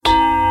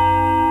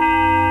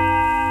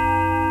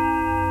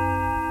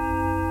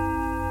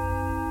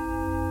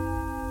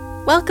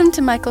Welcome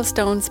to Michael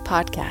Stone's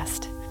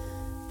podcast.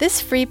 This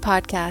free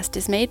podcast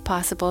is made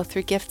possible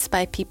through gifts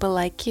by people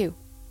like you.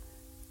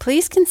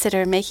 Please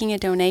consider making a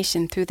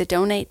donation through the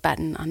donate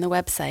button on the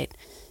website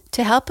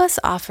to help us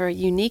offer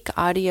unique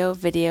audio,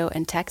 video,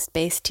 and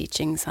text-based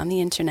teachings on the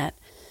internet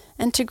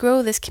and to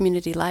grow this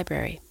community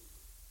library.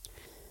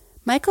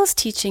 Michael's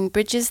teaching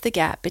bridges the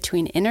gap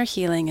between inner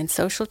healing and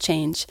social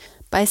change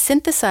by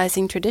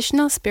synthesizing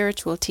traditional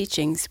spiritual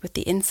teachings with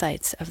the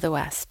insights of the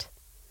West.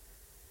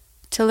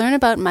 To learn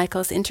about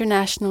Michael's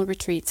international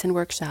retreats and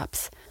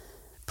workshops,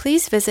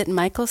 please visit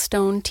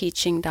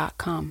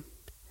michaelstoneteaching.com.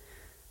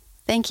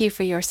 Thank you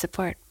for your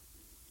support.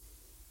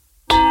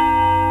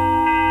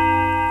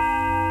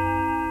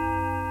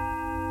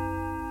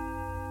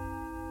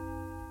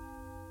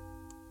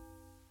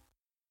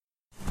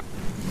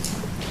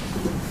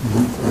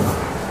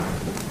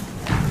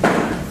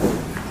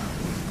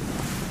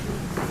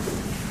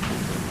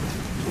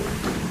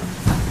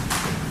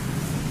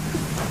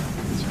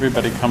 Is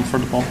everybody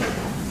comfortable,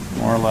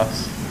 more or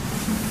less?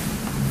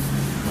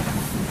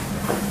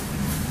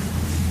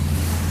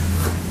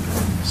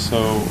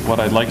 So what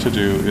I'd like to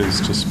do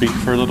is to speak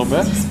for a little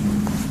bit,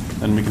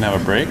 then we can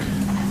have a break,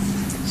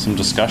 some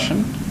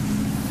discussion,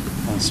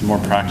 and some more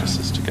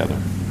practices together.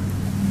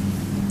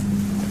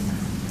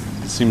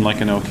 It seemed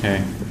like an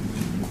okay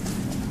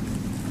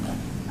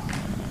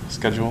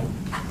schedule.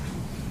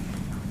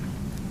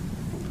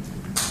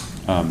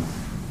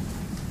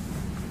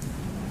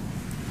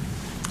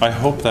 I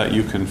hope that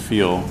you can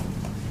feel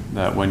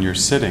that when you're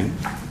sitting,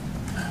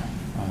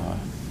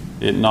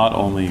 it not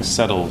only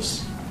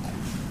settles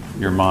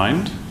your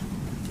mind,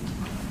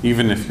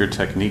 even if your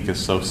technique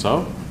is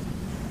so-so,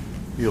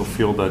 you'll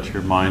feel that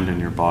your mind and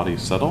your body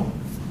settle.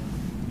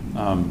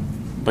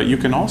 But you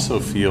can also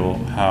feel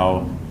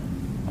how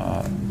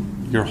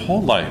your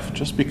whole life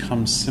just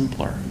becomes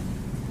simpler.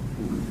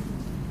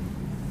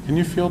 Can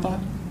you feel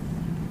that?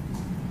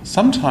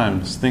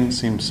 Sometimes things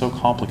seem so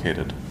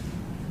complicated.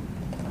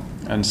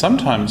 And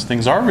sometimes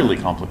things are really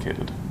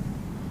complicated.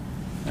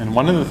 And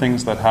one of the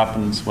things that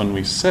happens when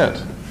we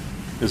sit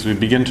is we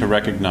begin to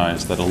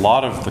recognize that a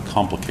lot of the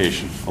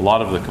complication, a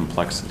lot of the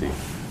complexity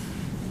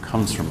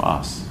comes from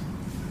us.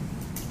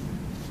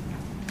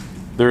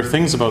 There are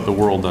things about the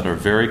world that are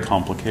very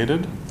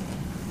complicated,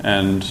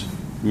 and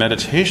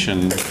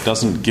meditation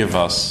doesn't give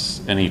us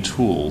any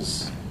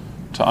tools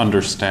to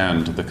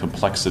understand the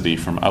complexity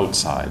from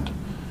outside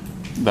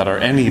that are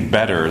any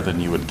better than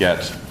you would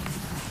get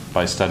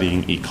by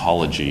studying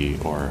ecology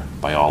or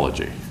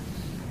biology.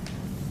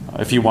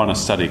 If you want to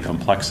study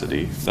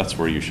complexity, that's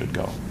where you should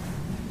go.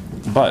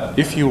 But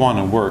if you want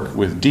to work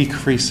with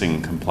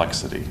decreasing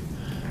complexity,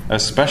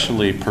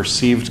 especially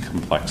perceived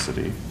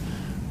complexity,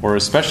 or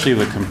especially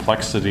the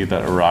complexity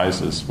that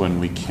arises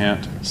when we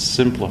can't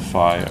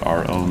simplify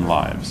our own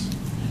lives,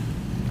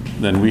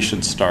 then we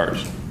should start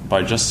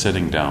by just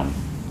sitting down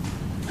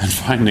and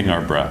finding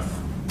our breath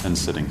and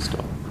sitting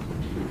still.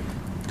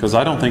 Because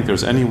I don't think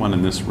there's anyone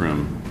in this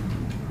room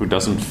who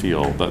doesn't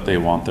feel that they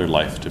want their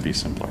life to be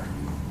simpler.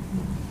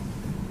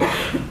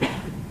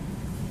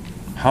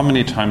 How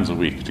many times a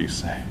week do you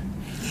say,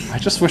 I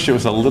just wish it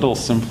was a little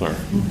simpler?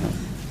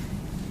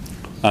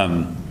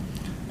 And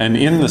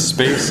in the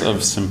space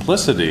of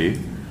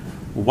simplicity,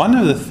 one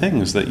of the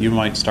things that you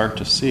might start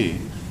to see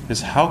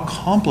is how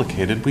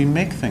complicated we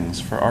make things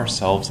for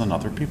ourselves and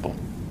other people.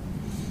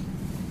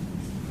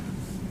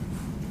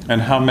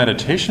 And how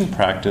meditation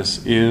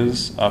practice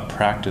is a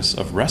practice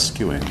of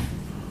rescuing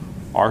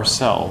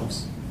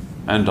ourselves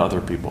and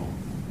other people.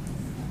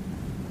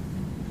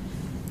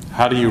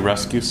 How do you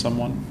rescue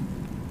someone?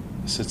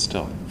 Sit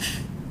still.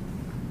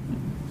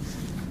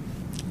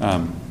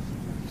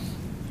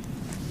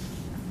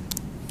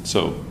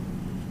 So,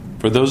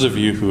 for those of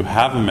you who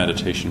have a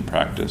meditation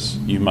practice,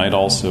 you might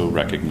also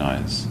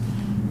recognize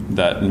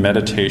that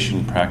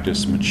meditation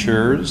practice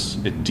matures,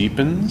 it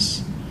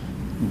deepens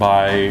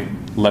by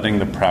letting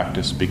the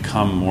practice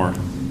become more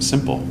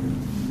simple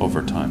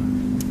over time.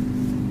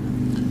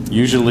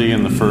 Usually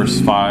in the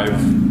first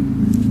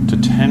 5 to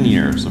 10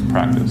 years of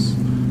practice,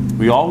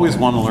 we always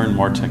want to learn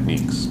more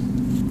techniques.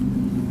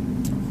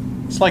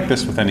 It's like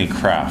this with any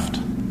craft.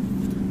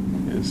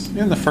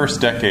 In the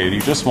first decade, you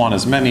just want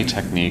as many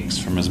techniques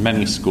from as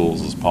many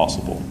schools as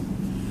possible.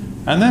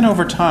 And then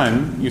over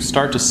time, you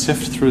start to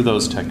sift through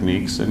those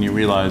techniques and you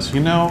realize,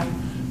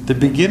 the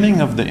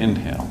beginning of the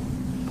inhale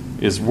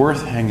is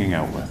worth hanging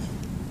out with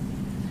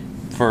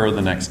for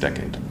the next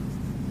decade.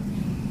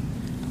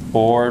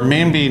 Or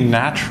maybe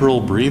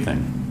natural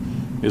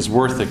breathing is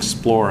worth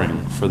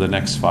exploring for the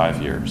next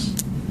 5 years,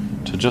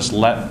 to just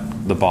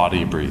let the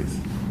body breathe.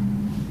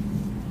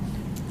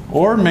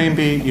 Or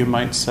maybe you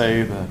might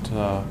say that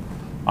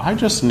I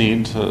just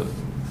need to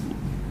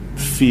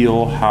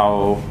feel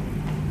how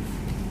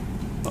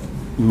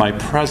my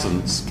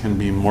presence can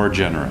be more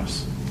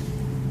generous.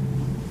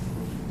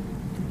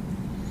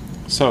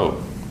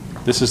 So,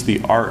 this is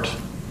the art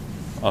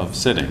of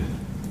sitting,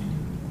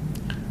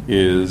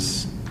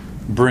 is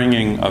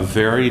bringing a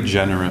very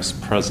generous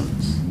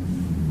presence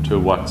to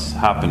what's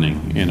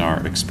happening in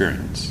our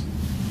experience.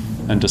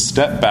 and to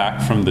step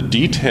back from the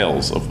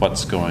details of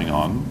what's going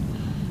on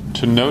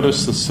to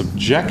notice the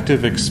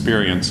subjective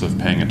experience of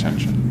paying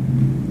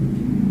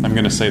attention. I'm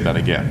going to say that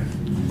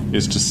again,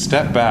 is to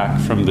step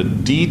back from the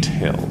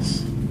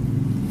details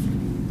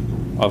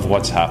of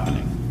what's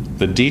happening.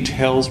 The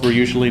details we're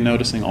usually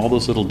noticing, all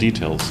those little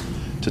details,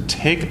 to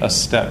take a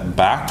step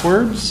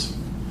backwards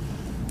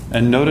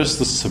and notice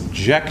the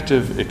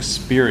subjective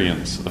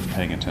experience of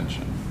paying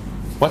attention.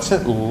 What's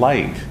it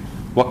like?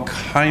 What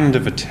kind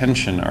of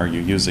attention are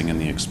you using in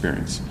the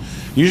experience?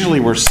 Usually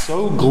we're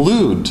so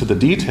glued to the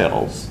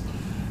details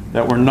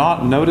that we're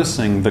not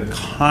noticing the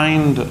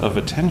kind of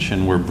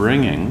attention we're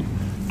bringing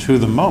to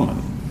the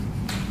moment.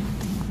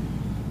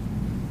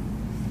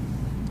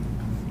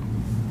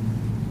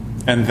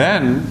 And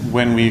then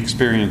when we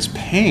experience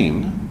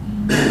pain,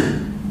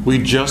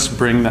 we just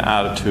bring the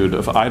attitude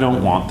of, I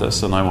don't want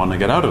this and I want to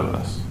get out of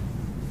this.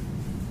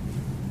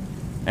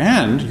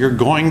 And you're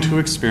going to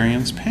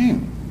experience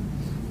pain.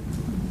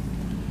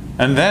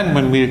 And then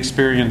when we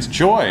experience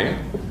joy,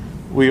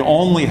 we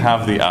only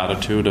have the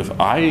attitude of,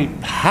 I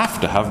have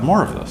to have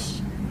more of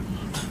this.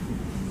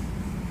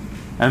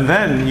 And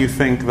then you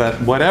think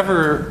that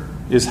whatever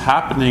is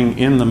happening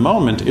in the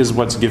moment is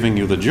what's giving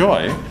you the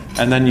joy.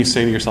 And then you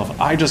say to yourself,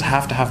 I just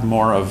have to have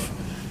more of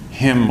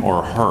him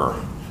or her,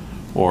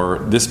 or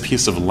this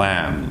piece of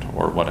land,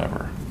 or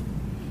whatever.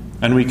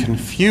 And we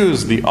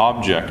confuse the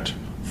object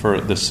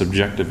for the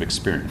subjective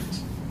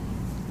experience.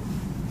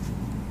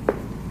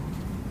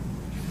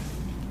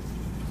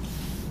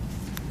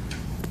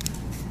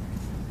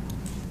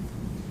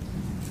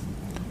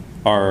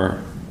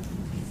 Our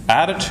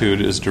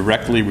attitude is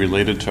directly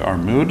related to our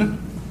mood.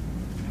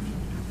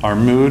 Our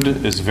mood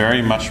is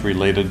very much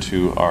related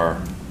to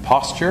our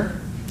posture.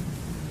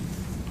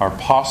 Our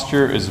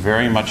posture is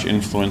very much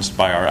influenced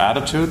by our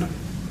attitude.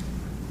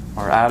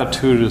 Our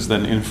attitude is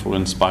then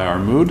influenced by our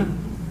mood,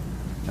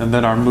 and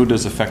then our mood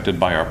is affected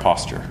by our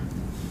posture.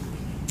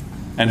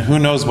 And who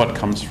knows what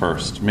comes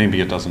first?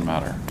 Maybe it doesn't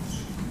matter.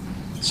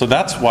 So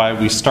that's why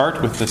we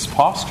start with this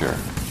posture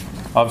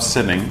of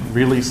sitting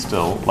really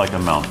still like a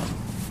mountain,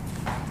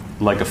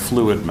 like a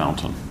fluid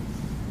mountain.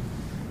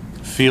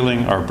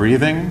 Feeling our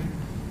breathing,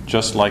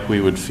 just like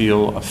we would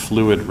feel a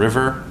fluid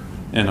river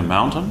in a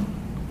mountain.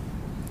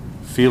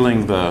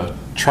 Feeling the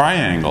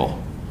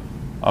triangle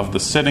of the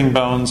sitting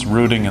bones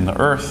rooting in the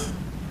earth,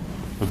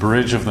 the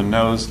bridge of the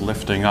nose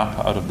lifting up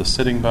out of the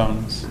sitting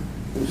bones,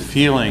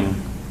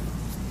 feeling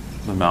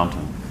the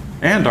mountain,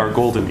 and our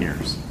golden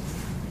ears.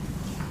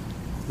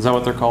 Is that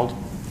what they're called?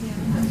 Yeah.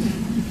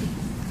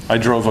 I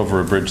drove over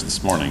a bridge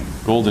this morning,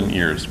 Golden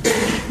Ears Bridge.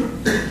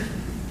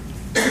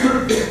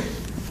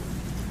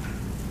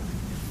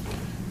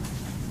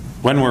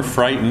 When we're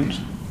frightened,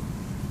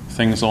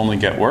 things only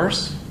get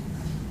worse,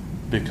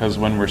 because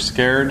when we're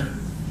scared,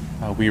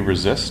 we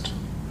resist.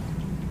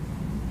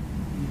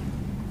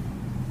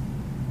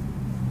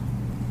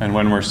 And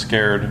when we're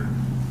scared,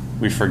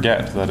 we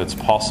forget that it's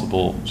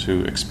possible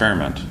to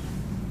experiment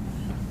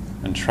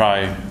and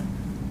try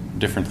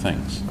different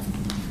things.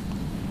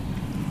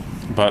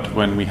 But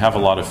when we have a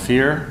lot of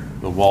fear,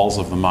 the walls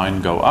of the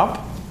mind go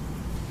up,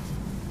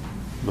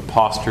 the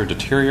posture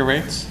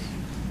deteriorates,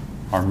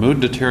 our mood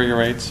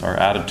deteriorates, our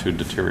attitude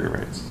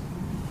deteriorates.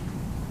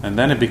 And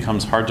then it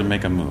becomes hard to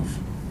make a move.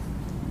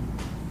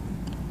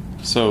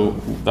 So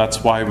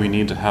that's why we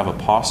need to have a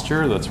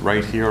posture that's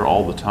right here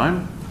all the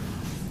time,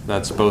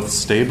 that's both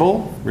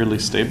stable, really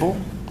stable,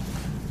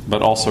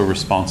 but also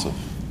responsive.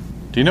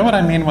 Do you know what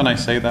I mean when I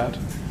say that?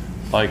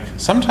 Like,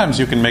 sometimes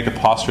you can make a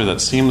posture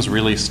that seems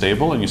really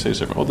stable, and you say to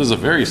yourself, oh, this is a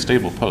very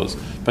stable pose,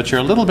 but you're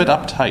a little bit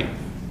uptight.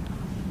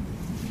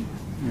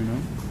 You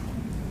know?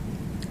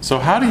 So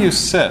how do you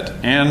sit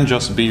and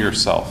just be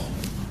yourself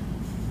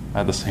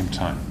at the same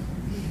time?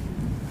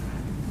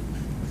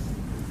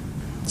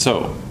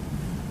 So,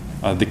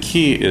 the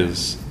key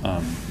is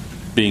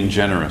being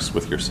generous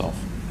with yourself.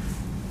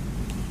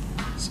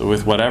 So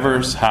with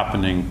whatever's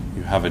happening,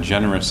 you have a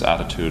generous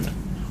attitude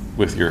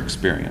with your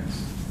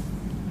experience.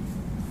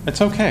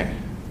 It's okay.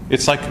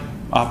 It's like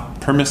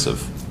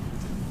permissive.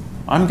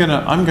 I'm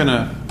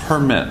gonna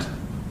permit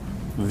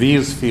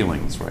these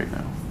feelings right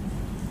now.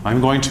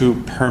 I'm going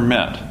to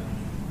permit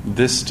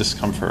this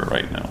discomfort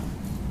right now.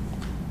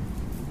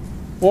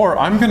 Or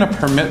I'm going to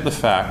permit the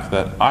fact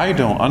that I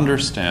don't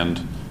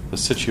understand the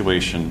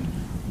situation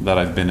that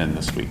I've been in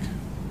this week.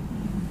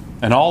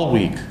 And all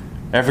week,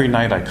 every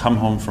night I come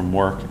home from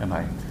work and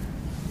I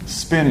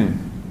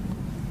spin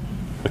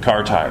the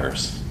car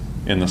tires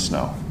in the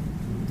snow.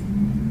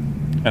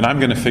 And I'm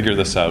going to figure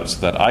this out so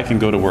that I can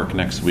go to work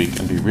next week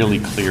and be really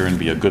clear and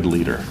be a good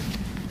leader.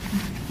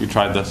 You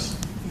tried this?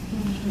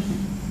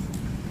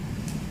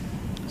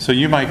 So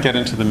you might get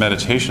into the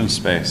meditation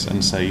space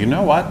and say, you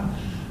know what?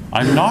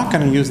 I'm not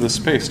going to use this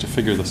space to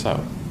figure this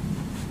out.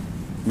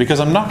 Because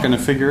I'm not going to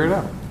figure it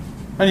out.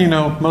 And you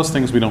know, most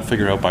things we don't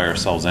figure out by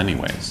ourselves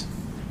anyways.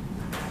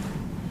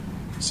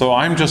 So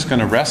I'm just going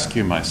to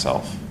rescue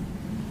myself.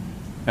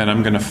 And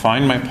I'm going to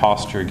find my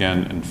posture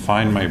again and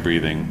find my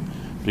breathing,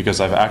 because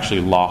I've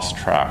actually lost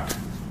track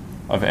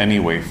of any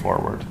way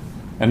forward.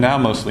 And now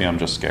mostly I'm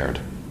just scared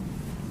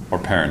or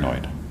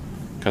paranoid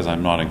because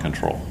I'm not in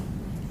control.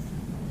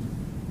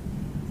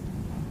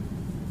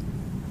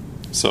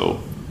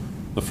 So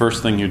the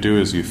first thing you do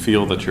is you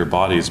feel that your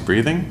body's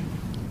breathing.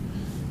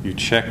 You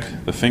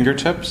check the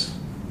fingertips.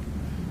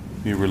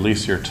 You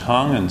release your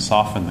tongue and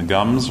soften the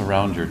gums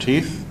around your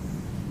teeth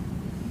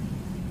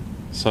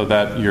so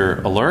that you're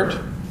alert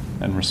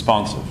and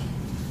responsive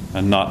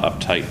and not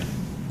uptight.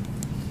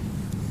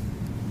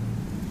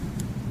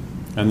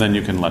 And then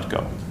you can let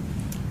go.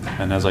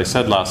 And as I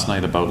said last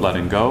night about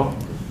letting go,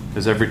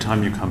 is every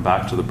time you come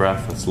back to the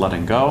breath, it's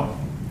letting go.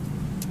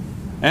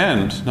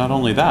 And not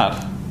only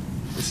that,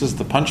 this is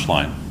the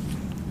punchline.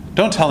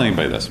 Don't tell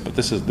anybody this, but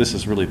this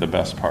is really the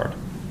best part.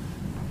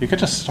 You get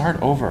to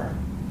start over.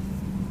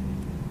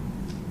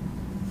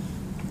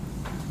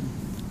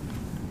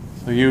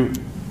 So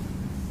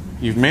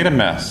you've made a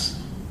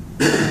mess,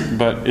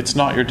 but it's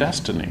not your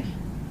destiny.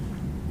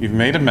 You've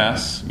made a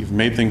mess, you've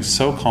made things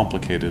so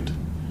complicated.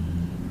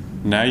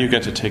 Now you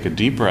get to take a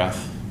deep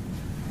breath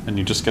and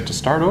you just get to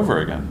start over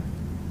again.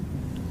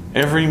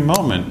 Every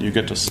moment you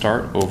get to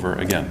start over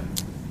again.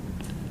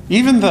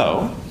 Even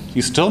though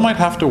you still might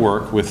have to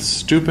work with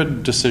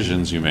stupid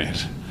decisions you made,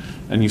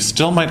 and you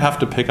still might have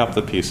to pick up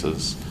the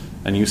pieces,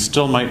 and you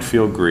still might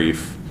feel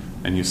grief,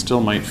 and you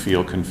still might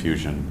feel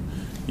confusion.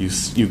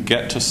 You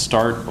get to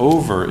start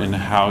over in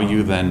how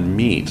you then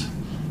meet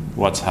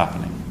what's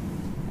happening.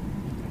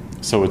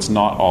 So it's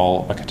not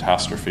all a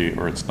catastrophe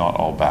or it's not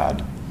all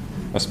bad,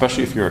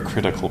 especially if you're a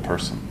critical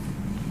person.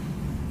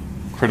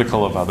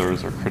 Critical of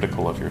others or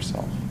critical of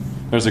yourself.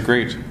 There's a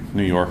great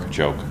New York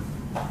joke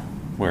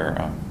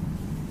where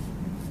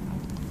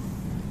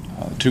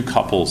two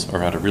couples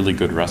are at a really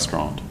good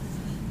restaurant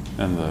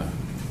and the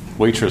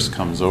waitress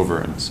comes over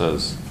and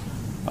says,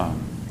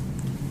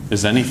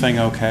 "Is anything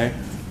okay?"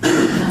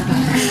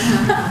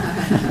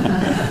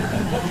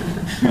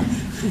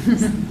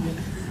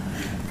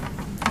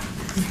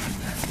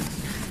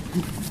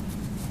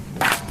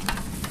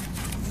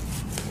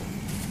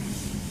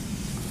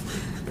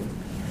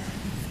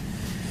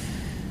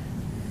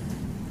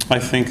 I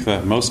think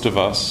that most of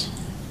us,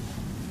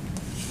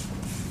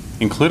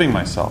 including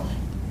myself,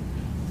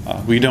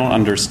 we don't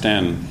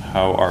understand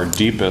how our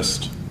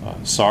deepest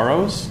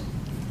sorrows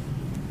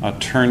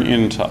turn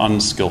into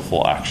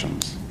unskillful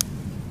actions.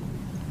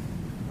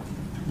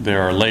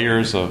 There are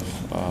layers of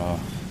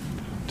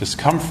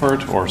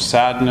discomfort or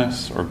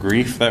sadness or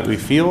grief that we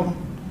feel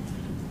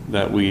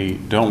that we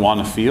don't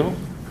want to feel,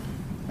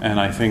 and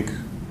I think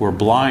we're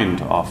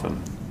blind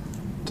often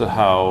to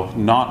how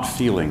not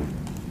feeling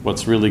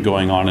what's really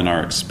going on in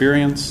our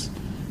experience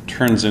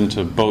turns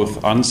into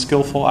both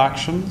unskillful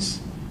actions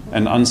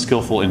and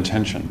unskillful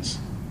intentions.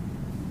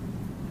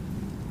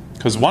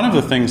 Because one of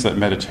the things that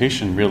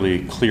meditation really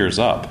clears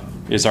up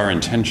is our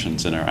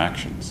intentions and our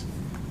actions.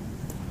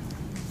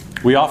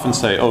 We often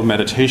say, oh,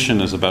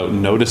 meditation is about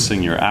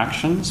noticing your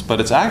actions,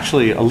 but it's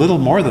actually a little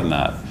more than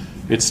that.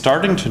 It's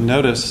starting to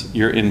notice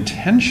your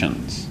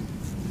intentions,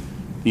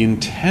 the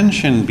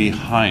intention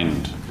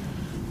behind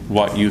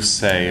what you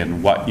say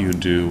and what you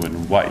do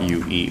and what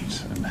you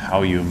eat and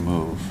how you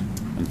move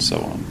and so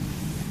on.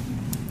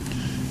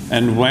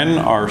 And when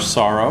our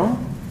sorrow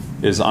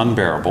is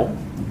unbearable,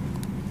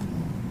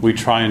 we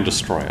try and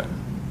destroy it.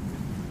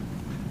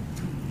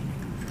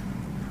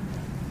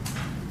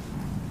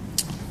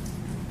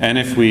 And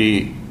if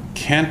we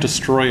can't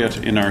destroy it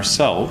in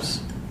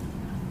ourselves,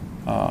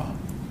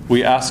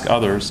 we ask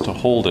others to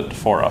hold it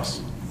for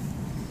us.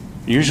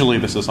 Usually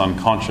this is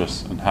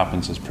unconscious and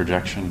happens as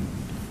projection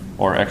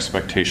or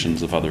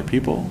expectations of other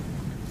people.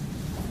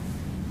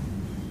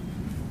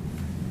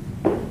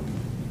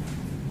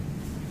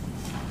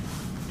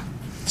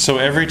 So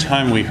every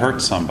time we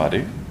hurt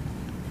somebody,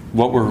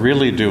 what we're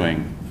really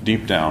doing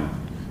deep down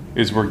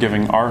is we're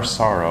giving our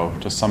sorrow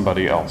to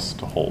somebody else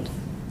to hold.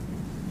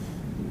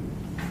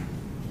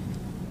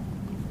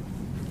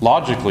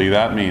 Logically,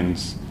 that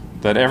means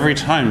that every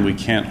time we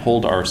can't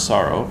hold our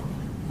sorrow,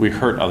 we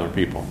hurt other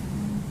people.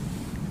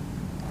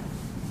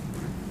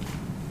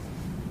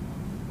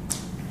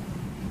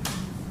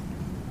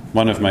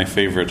 One of my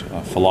favorite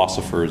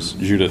philosophers,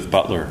 Judith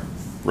Butler,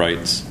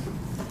 writes,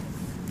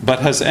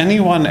 "But has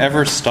anyone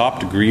ever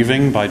stopped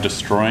grieving by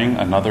destroying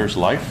another's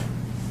life?"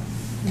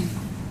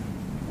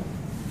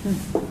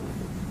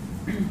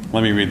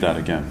 Let me read that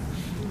again.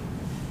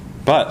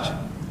 But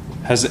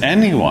has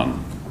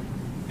anyone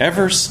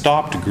ever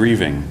stopped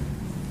grieving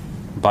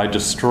by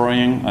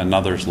destroying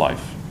another's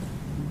life?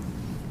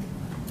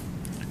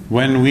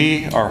 When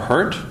we are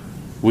hurt,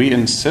 we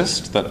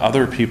insist that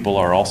other people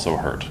are also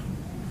hurt,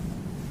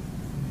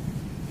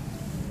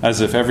 as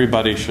if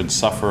everybody should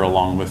suffer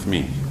along with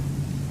me.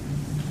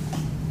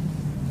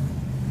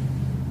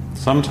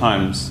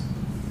 Sometimes,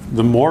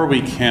 the more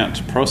we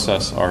can't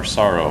process our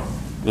sorrow,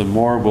 the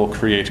more we'll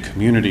create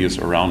communities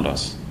around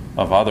us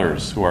of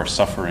others who are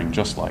suffering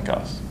just like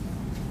us.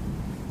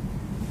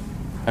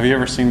 Have you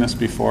ever seen this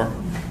before?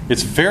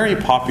 It's very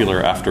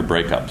popular after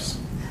breakups.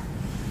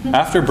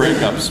 After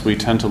breakups, we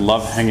tend to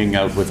love hanging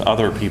out with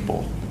other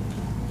people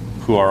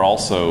who are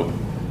also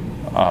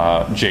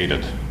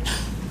jaded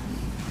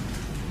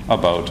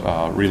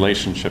about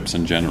relationships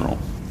in general.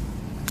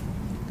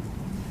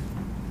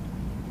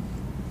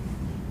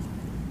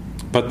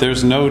 But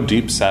there's no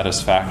deep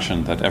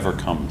satisfaction that ever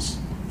comes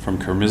from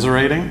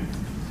commiserating.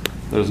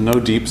 There's no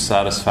deep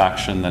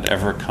satisfaction that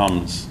ever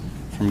comes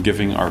from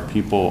giving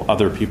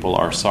other people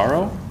our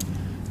sorrow.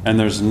 And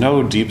there's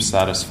no deep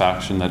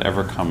satisfaction that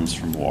ever comes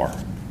from war.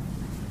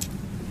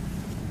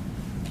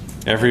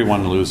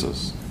 Everyone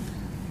loses.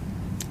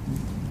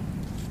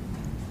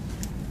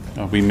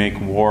 We make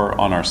war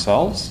on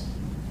ourselves,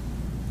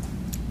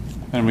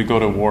 and we go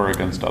to war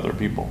against other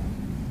people.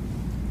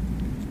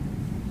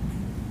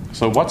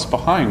 So what's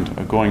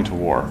behind going to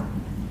war?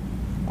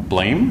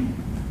 Blame?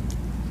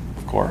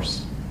 Of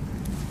course.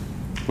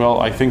 Well,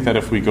 I think that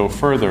if we go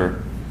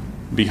further,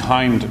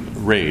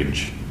 behind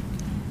rage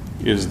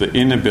is the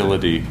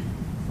inability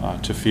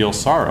to feel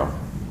sorrow.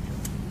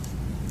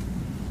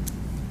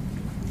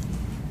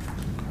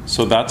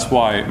 So that's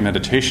why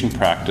meditation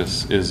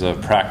practice is a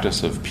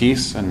practice of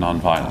peace and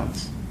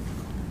nonviolence.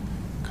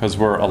 Because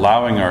we're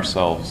allowing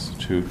ourselves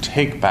to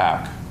take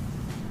back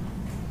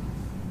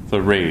the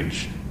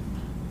rage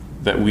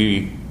that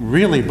we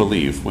really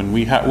believe. When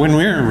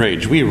we're in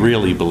rage, we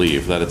really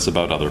believe that it's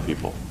about other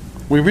people.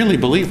 We really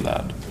believe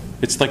that.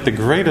 It's like the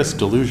greatest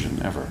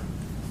delusion ever.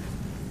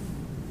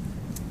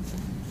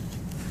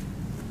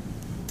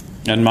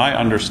 And my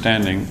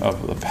understanding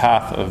of the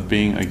path of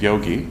being a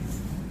yogi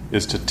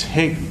is to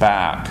take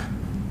back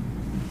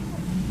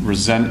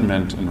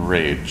resentment and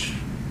rage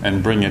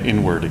and bring it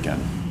inward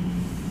again,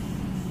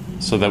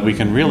 so that we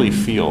can really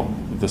feel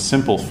the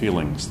simple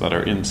feelings that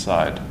are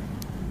inside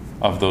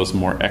of those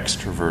more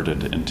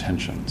extroverted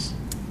intentions.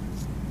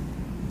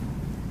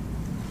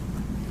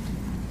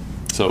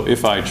 So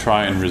if I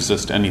try and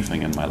resist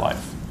anything in my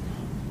life,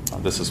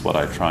 this is what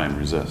I try and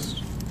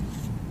resist,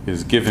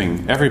 is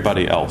giving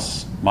everybody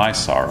else my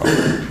sorrow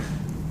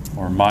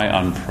or my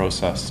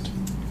unprocessed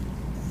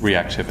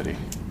reactivity.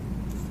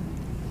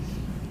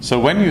 So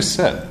when you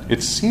sit,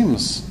 it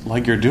seems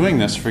like you're doing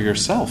this for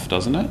yourself,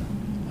 doesn't it?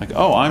 Like,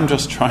 oh, I'm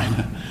just trying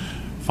to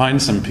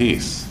find some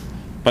peace.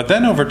 But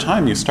then over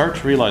time you start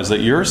to realize that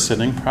your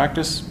sitting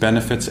practice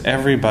benefits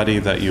everybody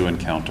that you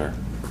encounter.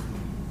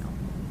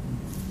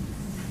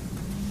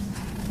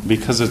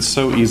 Because it's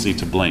so easy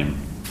to blame.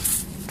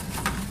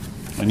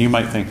 And you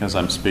might think as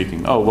I'm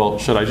speaking, oh, well,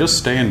 should I just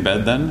stay in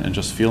bed then and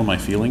just feel my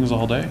feelings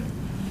all day?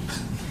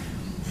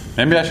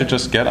 Maybe I should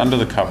just get under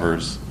the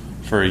covers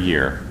for a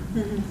year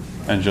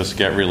and just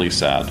get really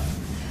sad.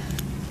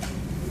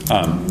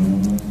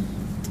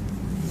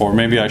 Or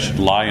maybe I should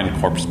lie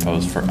in corpse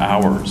pose for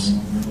hours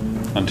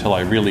until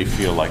I really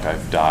feel like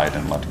I've died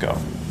and let go.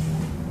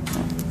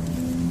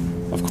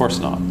 Of course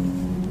not.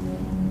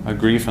 A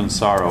grief and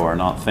sorrow are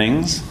not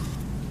things.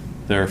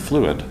 They're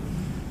fluid,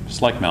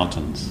 just like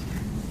mountains.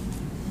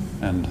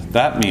 And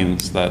that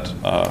means that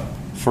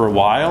for a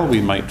while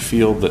we might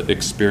feel the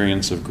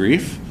experience of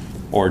grief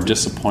or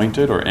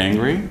disappointed or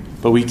angry,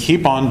 but we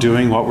keep on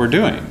doing what we're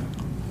doing.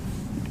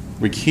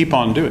 We keep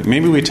on doing.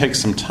 Maybe we take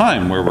some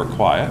time where we're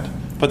quiet,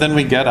 but then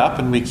we get up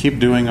and we keep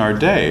doing our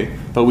day,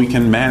 but we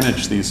can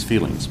manage these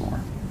feelings more.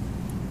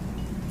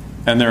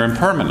 And they're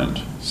impermanent.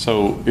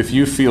 So if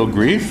you feel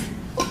grief,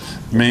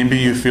 maybe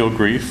you feel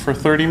grief for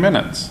 30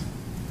 minutes.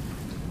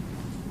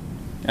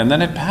 And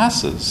then it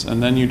passes,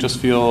 and then you just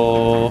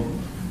feel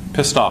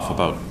pissed off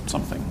about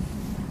something.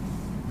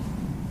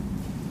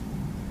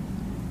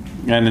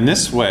 And in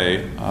this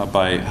way,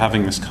 by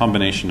having this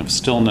combination of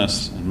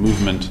stillness and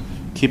movement,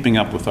 keeping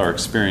up with our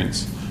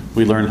experience,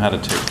 we learn how to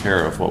take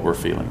care of what we're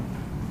feeling.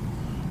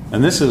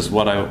 And this is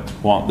what I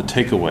want the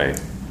takeaway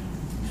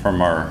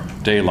from our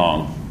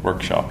day-long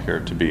workshop here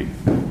to be,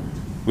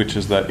 which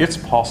is that it's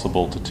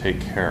possible to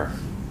take care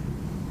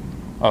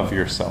of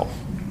yourself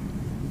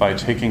by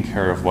taking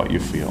care of what you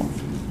feel.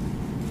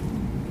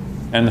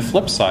 And the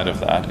flip side of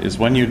that is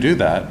when you do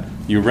that,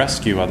 you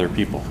rescue other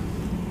people.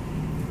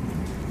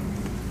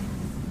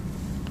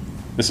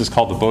 This is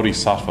called the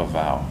Bodhisattva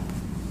vow,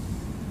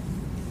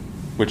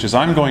 which is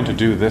I'm going to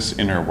do this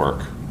inner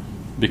work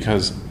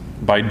because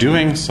by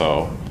doing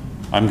so,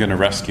 I'm going to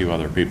rescue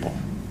other people.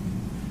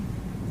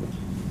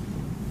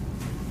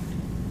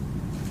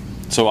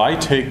 So I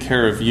take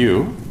care of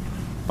you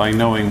by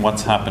knowing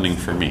what's happening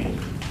for me.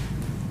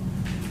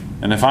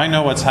 And if I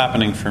know what's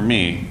happening for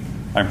me,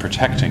 I'm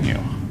protecting you.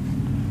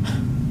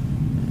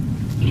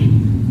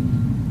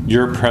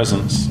 Your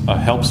presence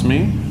helps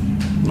me,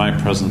 my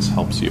presence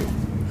helps you.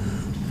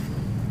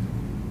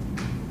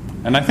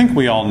 And I think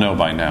we all know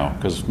by now,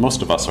 because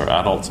most of us are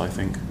adults, I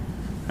think,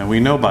 and we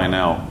know by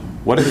now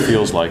what it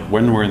feels like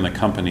when we're in the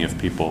company of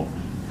people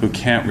who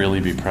can't really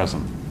be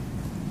present.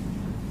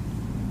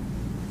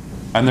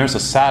 And there's a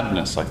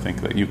sadness, I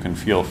think, that you can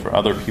feel for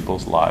other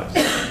people's lives.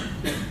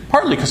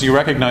 Partly because you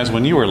recognize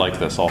when you were like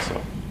this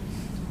also.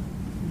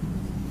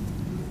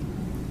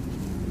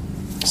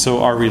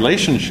 So our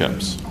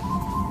relationships,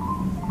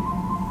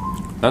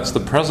 that's the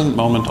present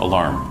moment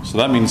alarm. So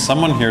that means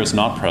someone here is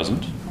not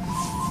present.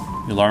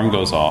 The alarm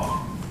goes off.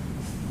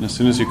 And as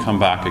soon as you come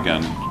back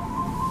again,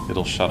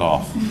 it'll shut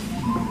off.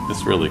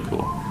 It's really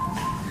cool.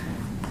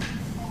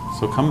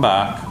 So come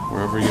back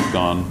wherever you've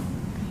gone.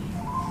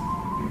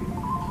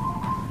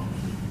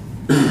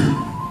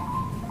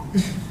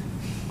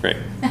 Great.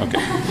 Okay.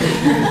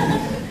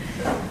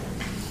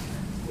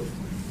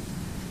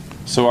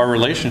 So our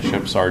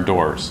relationships are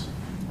doors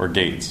or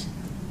gates.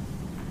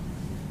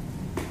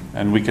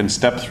 And we can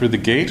step through the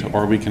gate,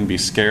 or we can be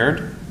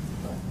scared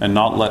and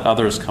not let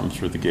others come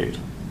through the gate.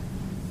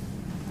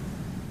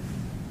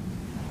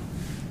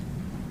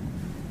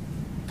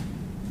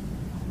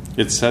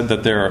 It's said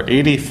that there are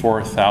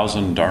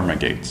 84,000 Dharma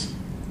gates,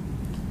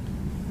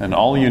 and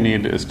all you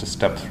need is to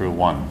step through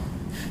one.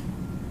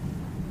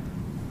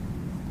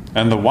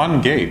 And the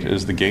one gate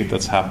is the gate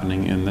that's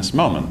happening in this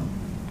moment.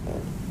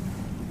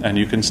 And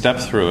you can step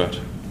through it,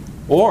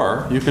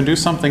 or you can do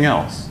something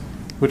else,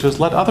 which is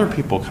let other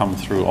people come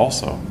through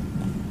also.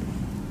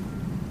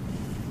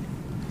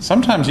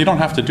 Sometimes you don't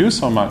have to do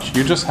so much,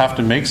 you just have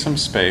to make some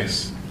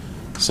space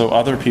so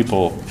other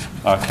people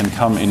can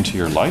come into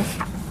your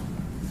life.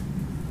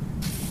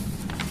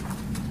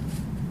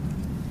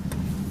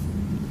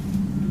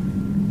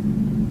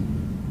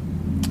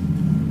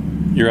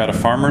 You're at a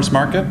farmer's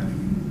market,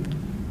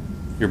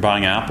 you're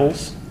buying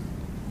apples,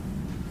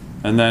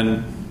 and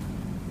then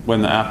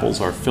when the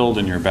apples are filled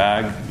in your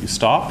bag, you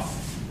stop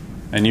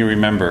and you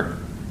remember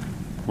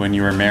when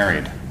you were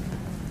married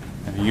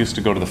and you used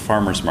to go to the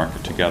farmer's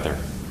market together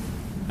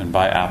and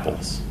buy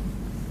apples,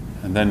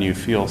 and then you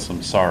feel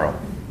some sorrow.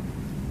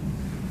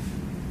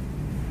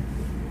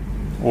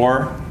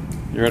 Or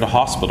you're at a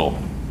hospital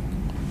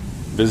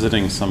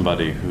visiting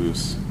somebody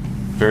who's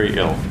very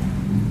ill,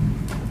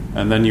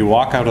 and then you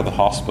walk out of the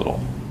hospital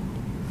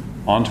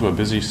onto a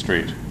busy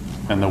street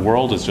and the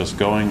world is just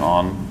going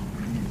on,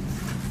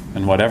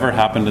 and whatever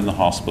happened in the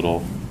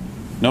hospital,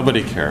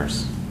 nobody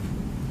cares.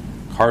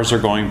 Cars are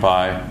going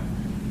by,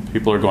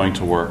 people are going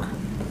to work.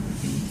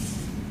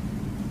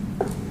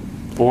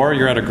 Or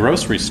you're at a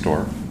grocery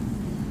store.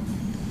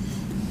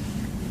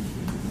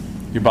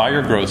 You buy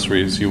your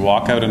groceries, you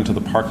walk out into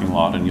the parking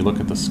lot and you look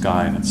at the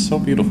sky and it's so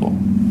beautiful.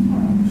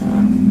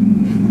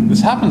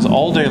 This happens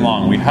all day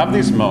long. We have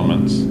these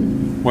moments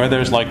where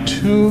there's like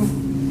two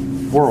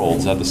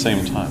worlds at the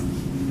same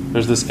time.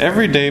 There's this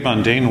everyday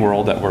mundane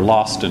world that we're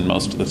lost in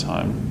most of the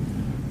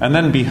time. And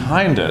then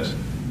behind it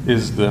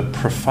is the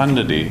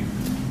profundity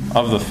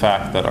of the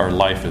fact that our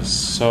life is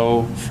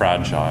so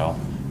fragile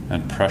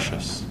and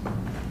precious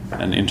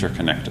and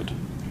interconnected.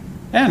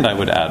 And I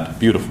would add,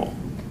 beautiful.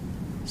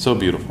 So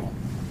beautiful.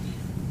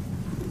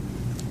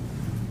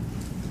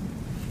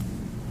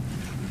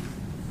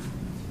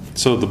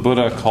 So the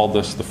Buddha called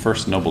this the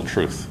first noble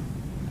truth.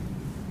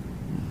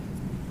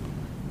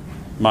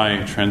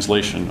 My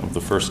translation of the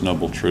first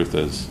noble truth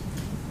is,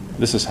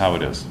 this is how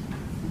it is.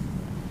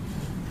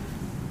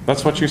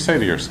 That's what you say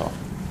to yourself.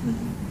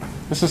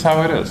 This is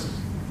how it is.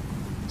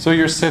 So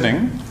you're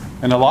sitting,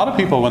 and a lot of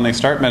people, when they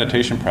start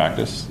meditation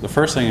practice, the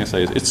first thing they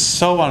say is, it's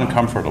so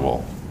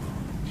uncomfortable.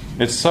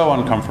 It's so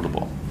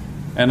uncomfortable.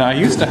 And I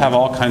used to have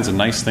all kinds of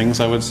nice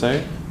things I would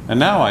say, and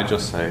now I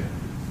just say,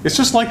 it's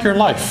just like your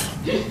life.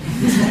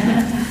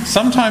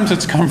 Sometimes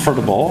it's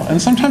comfortable,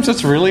 and sometimes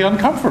it's really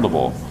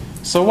uncomfortable.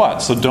 So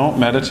what? So don't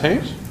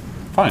meditate?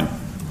 Fine.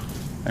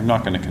 I'm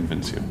not going to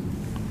convince you.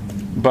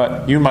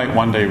 But you might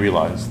one day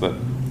realize that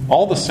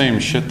all the same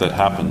shit that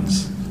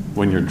happens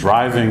when you're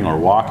driving or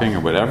walking or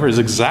whatever is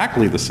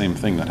exactly the same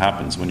thing that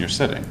happens when you're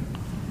sitting.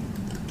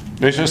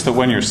 It's just that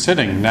when you're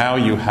sitting, now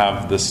you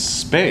have the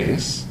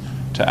space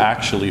to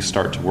actually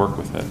start to work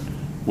with it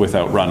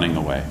without running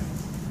away.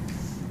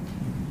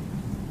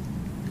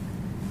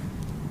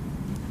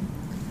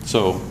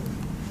 So,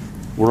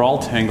 we're all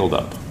tangled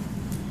up.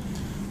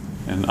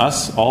 And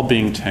us all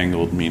being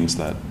tangled means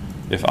that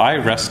if I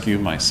rescue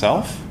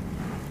myself,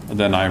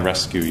 then I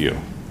rescue you.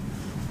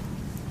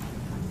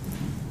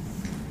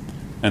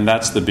 And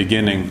that's the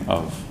beginning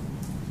of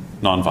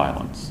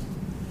nonviolence.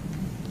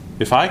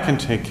 If I can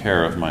take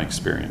care of my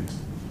experience,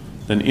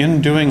 then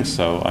in doing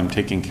so, I'm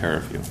taking care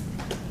of you.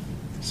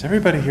 Does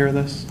everybody hear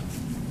this?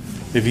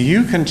 If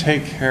you can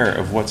take care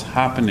of what's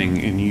happening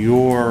in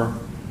your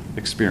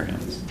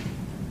experience,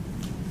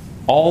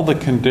 all the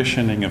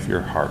conditioning of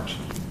your heart,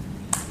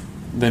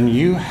 then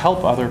you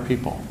help other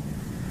people.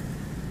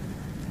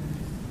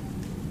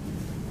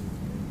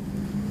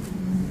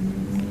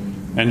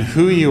 And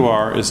who you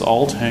are is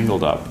all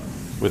tangled up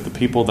with the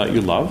people that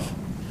you love,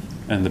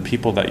 and the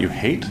people that you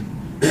hate,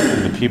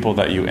 and the people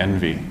that you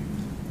envy,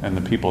 and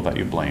the people that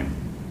you blame.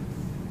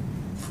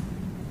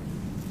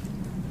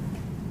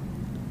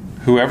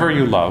 Whoever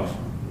you love,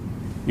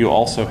 you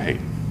also hate.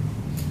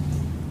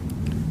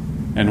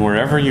 And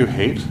wherever you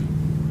hate,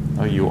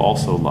 you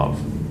also love.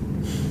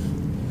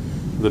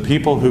 The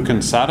people who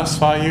can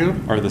satisfy you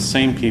are the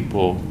same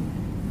people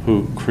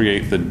who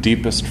create the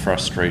deepest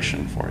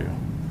frustration for you.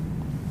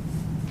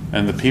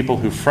 And the people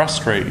who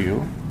frustrate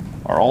you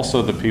are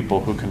also the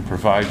people who can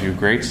provide you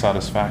great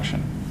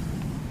satisfaction.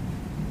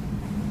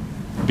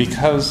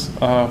 Because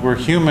we're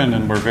human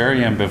and we're very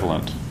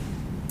ambivalent.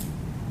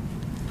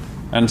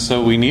 And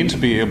so we need to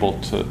be able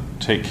to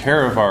take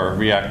care of our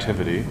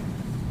reactivity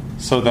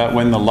so that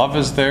when the love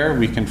is there,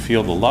 we can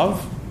feel the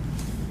love.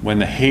 When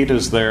the hate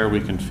is there, we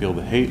can feel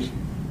the hate.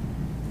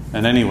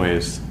 And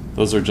anyways,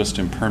 those are just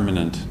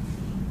impermanent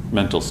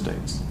mental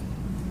states.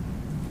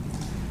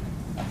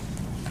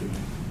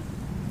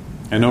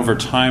 And over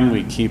time,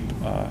 we keep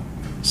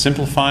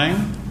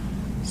simplifying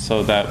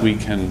so that we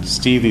can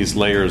see these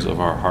layers of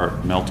our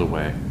heart melt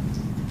away.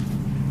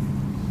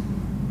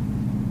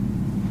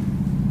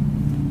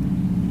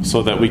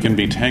 So that we can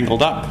be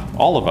tangled up,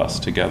 all of us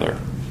together,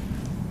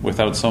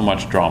 without so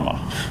much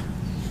drama.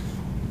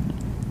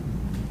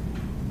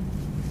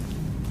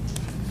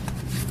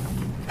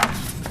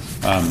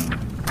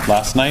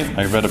 Last night,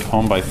 I read a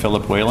poem by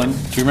Philip Whalen.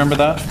 Do you remember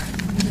that?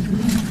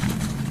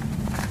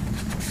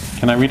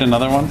 Can I read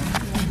another one?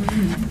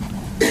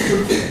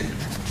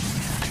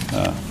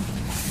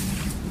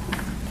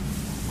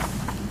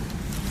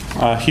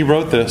 He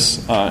wrote this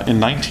in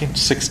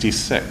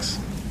 1966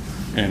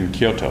 in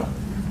Kyoto.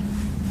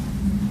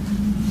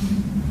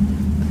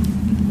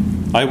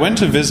 I went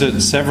to visit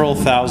several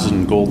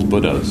thousand gold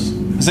Buddhas.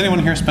 Has anyone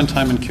here spent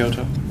time in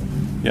Kyoto?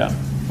 Yeah.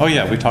 Oh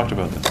yeah, we talked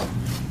about this.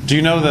 Do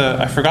you know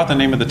I forgot the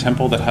name of the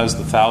temple that has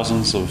the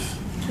thousands of...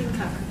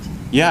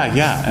 Kinkakuji.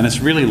 Yeah, and it's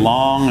really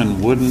long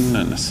and wooden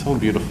and it's so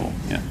beautiful.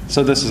 Yeah.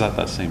 So this is at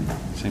that same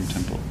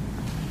temple.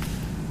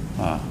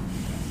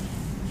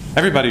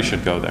 Everybody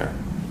should go there.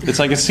 It's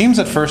like, it seems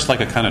at first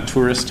like a kind of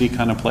touristy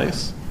kind of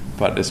place,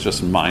 but it's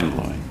just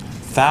mind-blowing.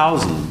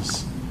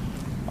 Thousands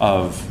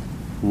of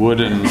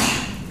wooden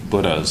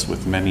Buddhas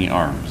with many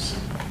arms.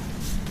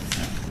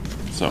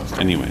 So,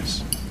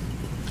 anyways.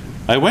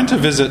 I went to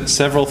visit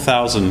several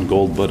thousand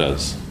gold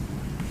Buddhas.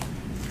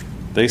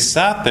 They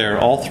sat there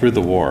all through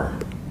the war.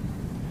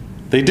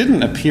 They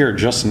didn't appear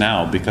just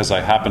now because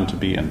I happened to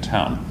be in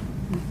town.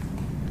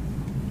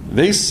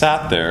 They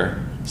sat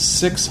there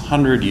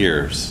 600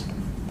 years.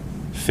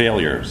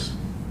 Failures.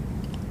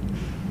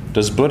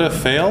 Does Buddha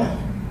fail?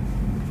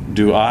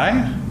 Do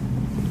I?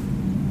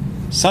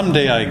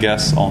 Someday I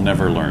guess I'll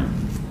never learn.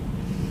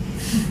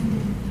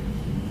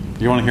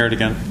 You want to hear it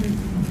again?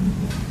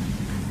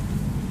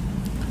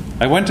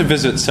 I went to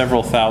visit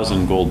several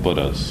thousand gold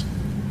Buddhas.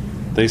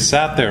 They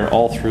sat there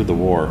all through the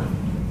war.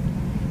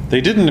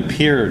 They didn't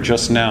appear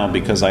just now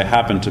because I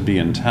happened to be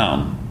in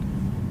town.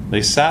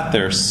 They sat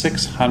there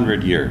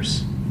 600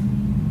 years.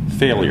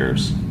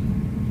 Failures.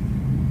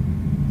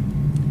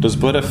 Does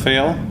Buddha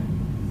fail?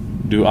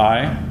 Do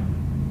I?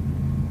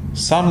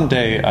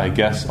 Someday I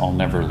guess I'll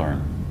never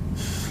learn.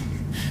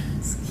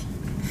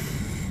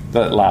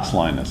 That last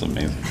line is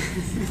amazing.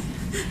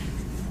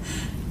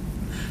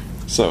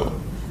 So,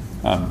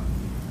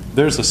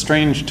 there's a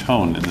strange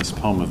tone in this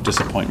poem of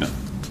disappointment.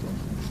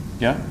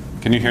 Yeah?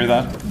 Can you hear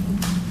that?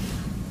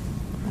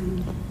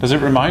 Does it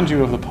remind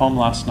you of the poem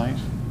last night?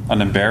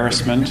 An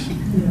embarrassment?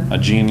 A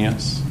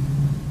genius?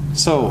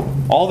 So,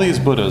 all these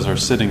Buddhas are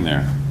sitting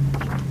there.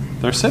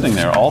 They're sitting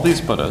there, all these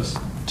Buddhas,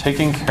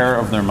 taking care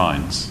of their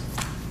minds.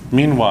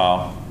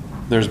 Meanwhile,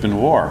 there's been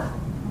war.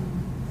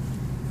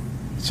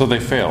 So they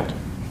failed.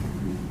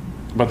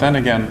 But then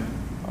again,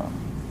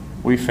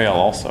 we fail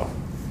also.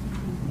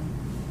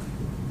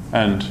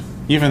 And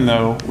even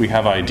though we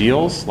have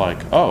ideals like,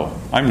 oh,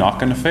 I'm not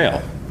going to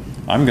fail,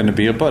 I'm going to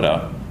be a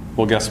Buddha,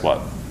 well, guess what?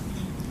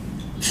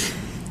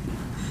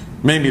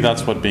 Maybe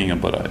that's what being a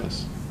Buddha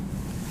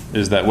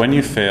is that when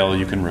you fail,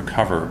 you can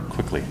recover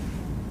quickly.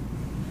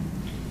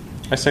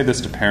 I say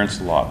this to parents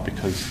a lot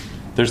because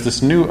there's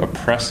this new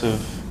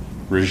oppressive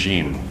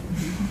regime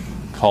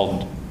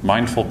called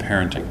mindful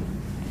parenting.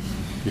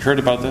 You heard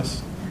about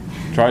this?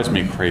 It drives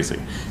me crazy.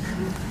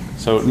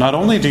 So not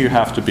only do you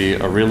have to be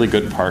a really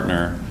good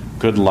partner,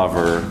 good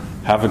lover,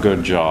 have a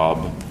good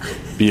job,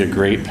 be a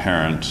great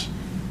parent,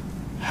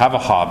 have a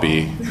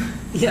hobby,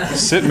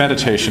 sit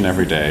meditation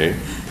every day,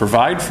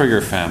 provide for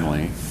your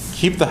family,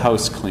 keep the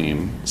house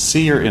clean,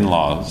 see your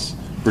in-laws,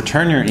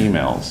 return your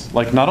emails.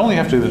 Like, not only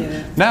have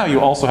to... Now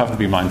you also have to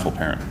be mindful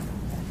parent.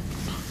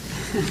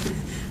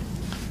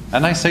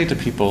 And I say to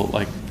people,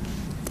 like,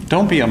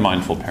 don't be a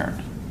mindful parent.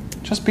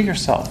 Just be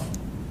yourself.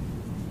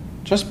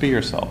 Just be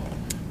yourself.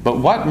 But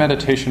what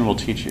meditation will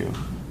teach you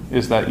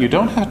is that you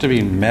don't have to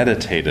be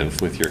meditative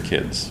with your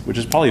kids, which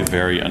is probably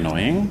very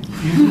annoying.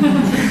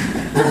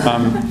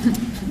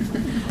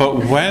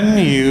 But when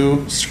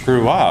you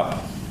screw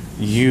up,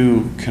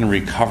 you can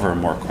recover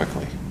more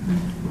quickly.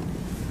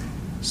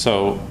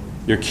 So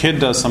your kid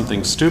does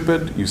something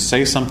stupid, you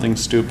say something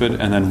stupid,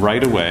 and then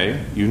right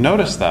away you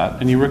notice that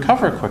and you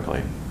recover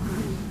quickly.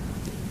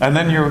 And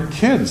then your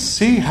kids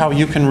see how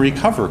you can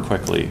recover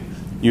quickly.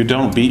 You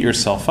don't beat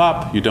yourself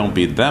up, you don't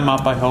beat them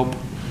up, I hope,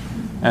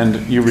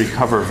 and you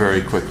recover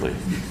very quickly.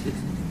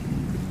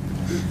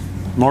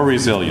 More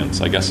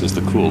resilience, I guess, is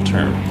the cool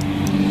term.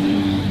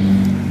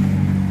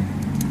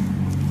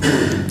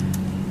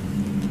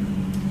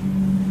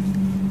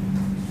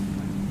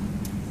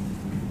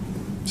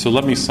 So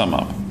let me sum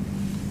up.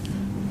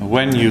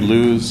 When you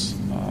lose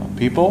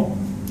people,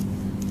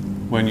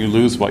 when you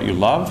lose what you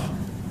love,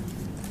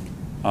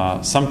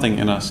 something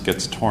in us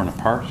gets torn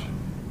apart.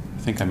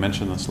 I think I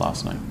mentioned this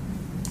last night.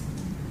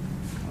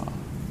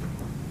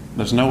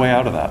 There's no way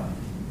out of that.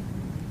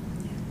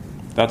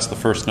 That's the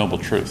first noble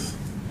truth.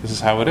 This is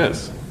how it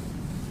is.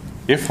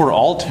 If we're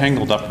all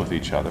tangled up with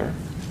each other,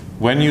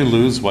 when you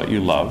lose what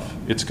you love,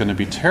 it's going to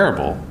be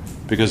terrible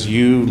because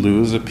you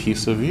lose a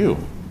piece of you.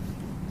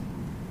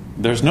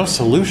 There's no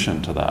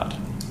solution to that.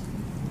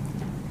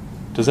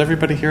 Does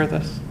everybody hear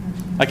this?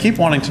 I keep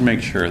wanting to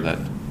make sure that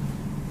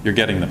you're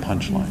getting the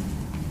punchline.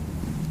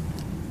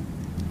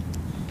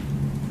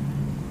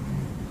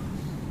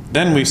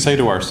 Then we say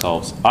to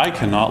ourselves, I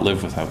cannot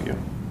live without you.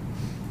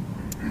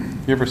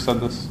 You ever said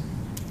this?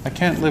 I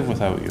can't live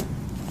without you.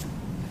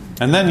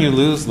 And then you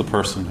lose the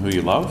person who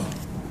you love,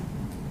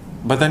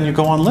 but then you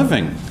go on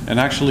living, and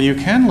actually you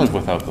can live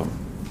without them.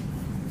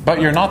 But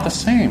you're not the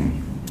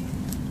same,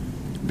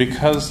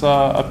 because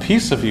a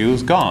piece of you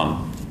is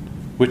gone,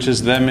 which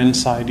is them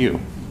inside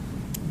you.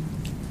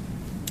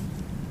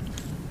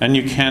 And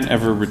you can't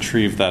ever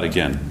retrieve that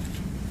again.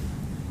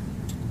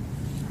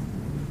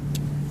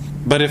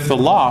 But if the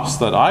loss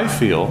that I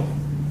feel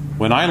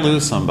when I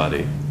lose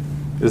somebody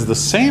is the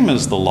same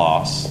as the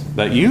loss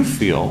that you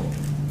feel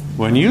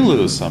when you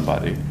lose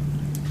somebody,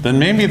 then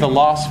maybe the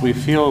loss we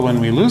feel when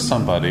we lose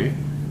somebody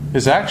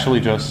is actually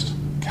just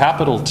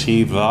capital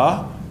T,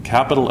 the,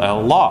 capital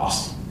L,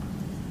 loss.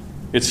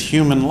 It's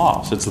human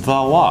loss. It's the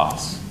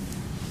loss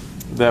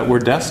that we're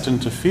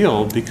destined to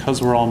feel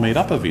because we're all made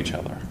up of each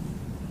other.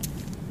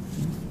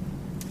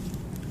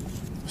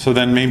 So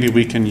then maybe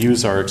we can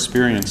use our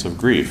experience of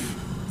grief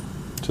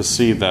to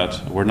see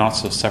that we're not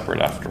so separate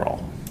after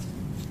all.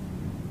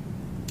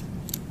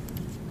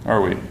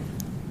 Are we?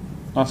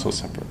 Not so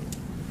separate.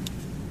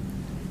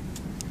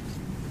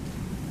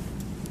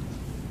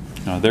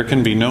 Now, there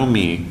can be no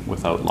me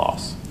without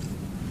loss.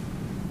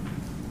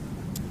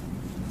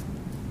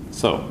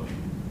 So,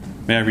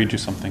 may I read you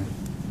something?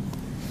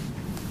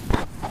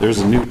 There's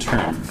a new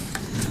term.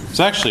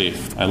 It's actually,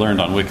 I learned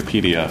on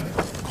Wikipedia,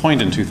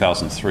 coined in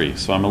 2003,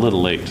 so I'm a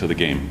little late to the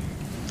game.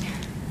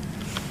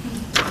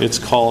 It's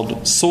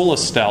called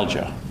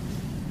solastalgia.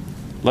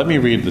 Let me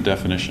read the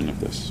definition of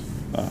this.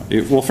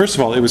 Well, first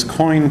of all, it was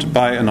coined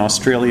by an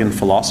Australian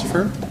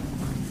philosopher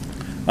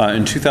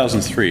in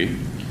 2003.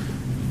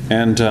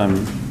 And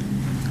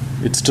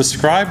it's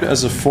described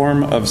as a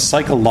form of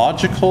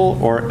psychological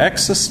or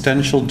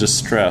existential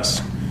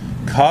distress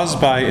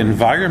caused by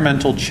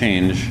environmental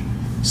change,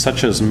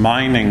 such as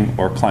mining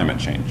or climate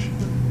change.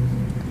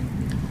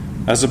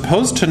 As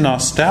opposed to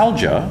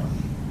nostalgia,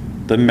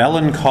 the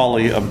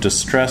melancholy of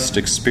distress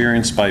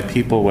experienced by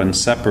people when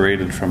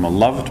separated from a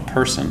loved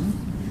person,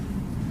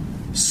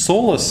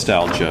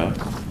 solastalgia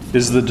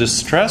is the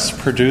distress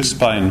produced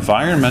by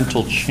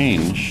environmental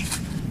change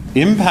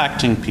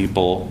impacting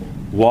people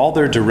while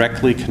they're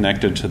directly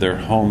connected to their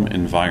home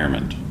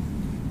environment.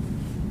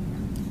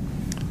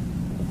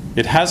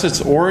 It has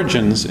its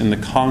origins in the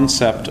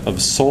concept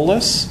of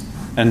solace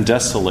and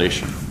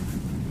desolation.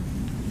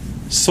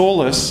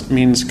 Solace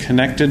means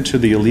connected to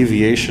the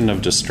alleviation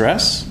of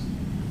distress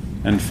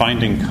and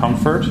finding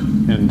comfort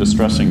in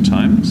distressing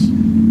times.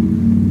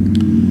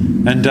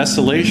 And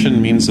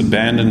desolation means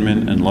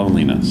abandonment and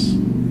loneliness.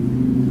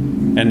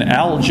 And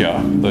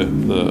algia,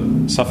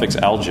 the suffix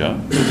algia,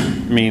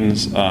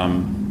 means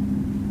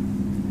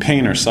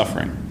pain or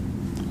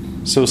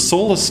suffering. So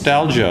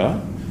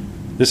solastalgia,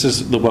 this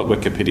is what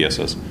Wikipedia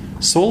says.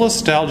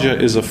 Solastalgia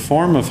is a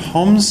form of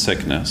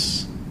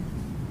homesickness,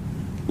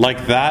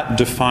 like that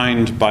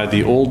defined by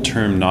the old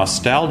term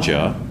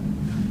nostalgia,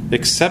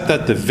 except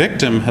that the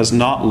victim has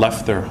not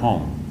left their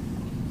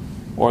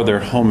home or their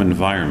home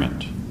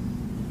environment.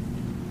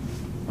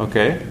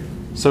 Okay?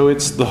 So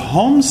it's the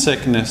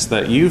homesickness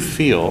that you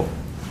feel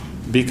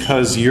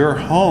because your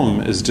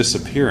home is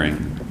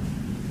disappearing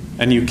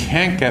and you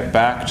can't get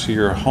back to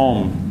your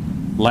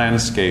home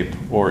landscape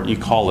or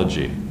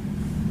ecology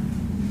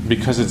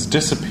because it's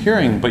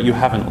disappearing, but you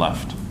haven't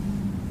left.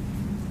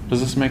 Does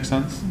this make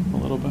sense a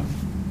little bit?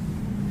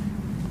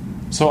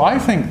 So I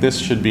think this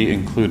should be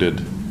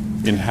included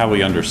in how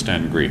we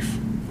understand grief.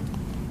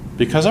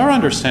 Because our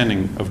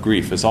understanding of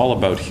grief is all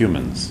about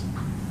humans.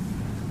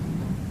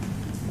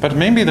 But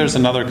maybe there's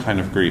another kind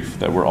of grief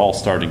that we're all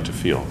starting to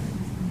feel,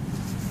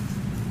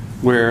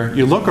 where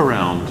you look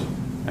around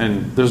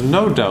and there's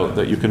no doubt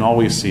that you can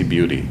always see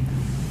beauty.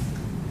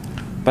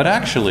 But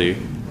actually,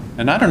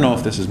 and I don't know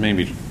if this is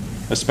maybe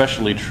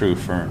especially true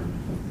for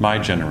my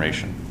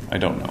generation, I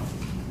don't know,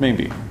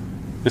 maybe.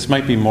 This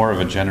might be more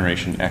of a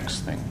Generation X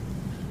thing.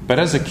 But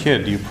as a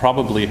kid, you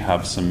probably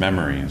have some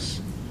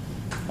memories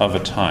of a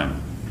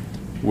time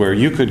where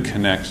you could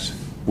connect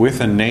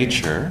with a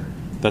nature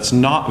that's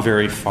not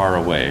very far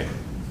away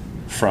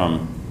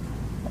from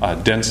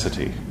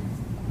density.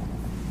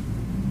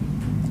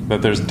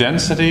 That there's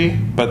density,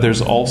 but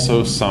there's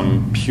also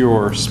some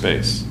pure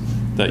space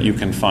that you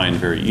can find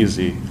very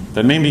easy,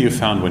 that maybe you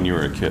found when you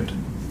were a kid.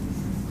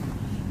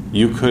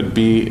 You could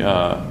be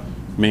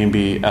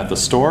maybe at the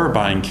store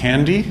buying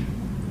candy,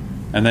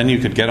 and then you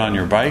could get on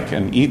your bike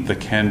and eat the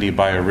candy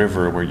by a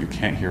river where you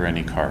can't hear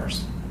any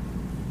cars.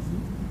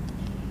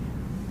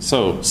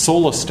 So,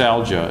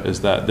 solastalgia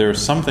is that there's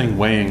something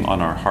weighing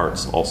on our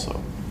hearts also.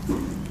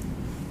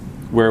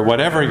 Where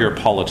whatever your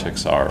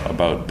politics are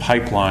about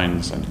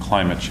pipelines and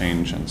climate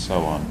change and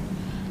so on,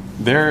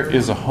 there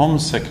is a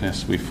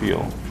homesickness we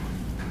feel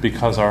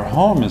because our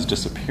home is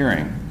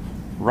disappearing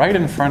right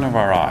in front of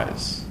our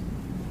eyes.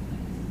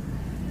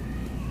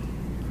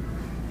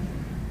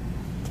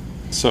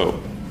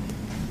 So,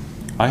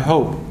 I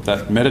hope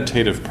that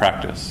meditative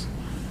practice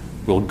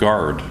will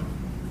guard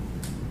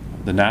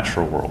the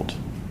natural world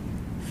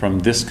from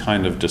this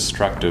kind of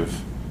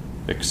destructive,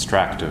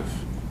 extractive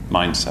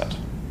mindset.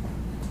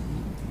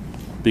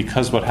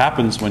 Because what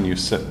happens when you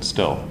sit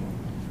still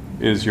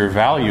is your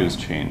values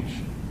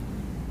change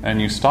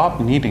and you stop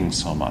needing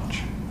so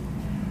much.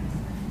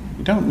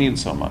 You don't need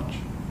so much.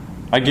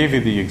 I gave you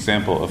the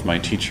example of my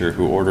teacher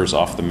who orders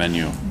off the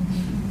menu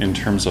in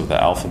terms of the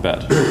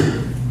alphabet.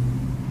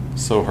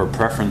 So her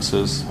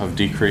preferences have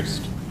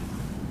decreased.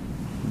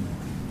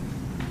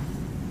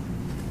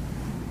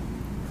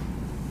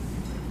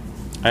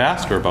 I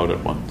asked her about it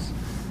once.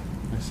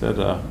 I said,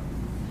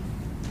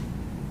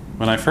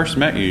 when I first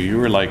met you, you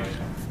were like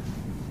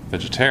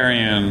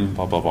vegetarian,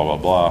 blah, blah, blah, blah,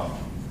 blah.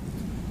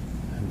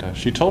 And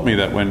she told me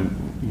that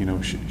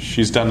when,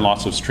 she's done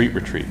lots of street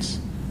retreats,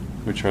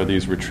 which are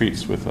these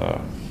retreats with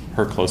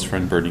her close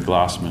friend Bernie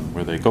Glassman,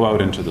 where they go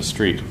out into the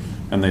street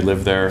and they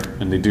live there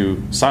and they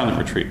do silent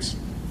retreats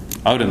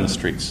out in the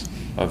streets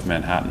of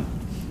Manhattan.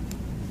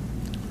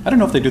 I don't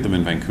know if they do them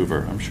in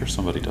Vancouver. I'm sure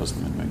somebody does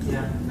them in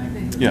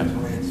Vancouver. Yeah.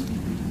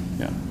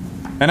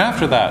 And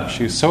after that,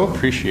 she's so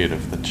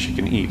appreciative that she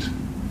can eat,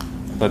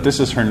 that this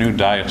is her new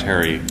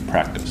dietary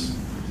practice.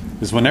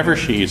 Is whenever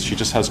she eats, she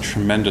just has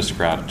tremendous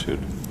gratitude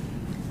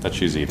that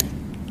she's eating.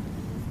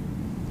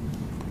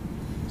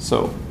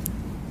 So,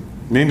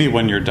 maybe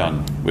when you're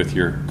done with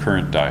your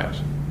current diet,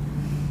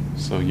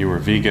 so you were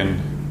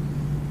vegan,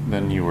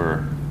 then you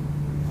were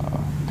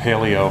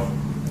paleo.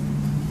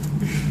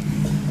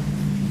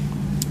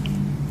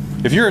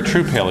 If you're a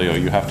true paleo,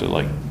 you have to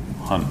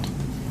hunt.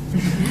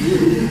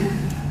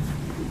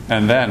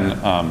 And then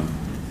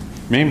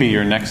maybe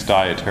your next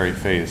dietary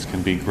phase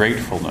can be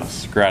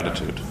gratefulness,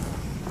 gratitude.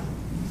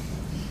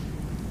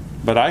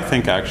 But I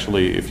think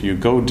actually if you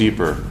go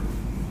deeper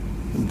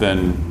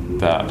than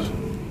that,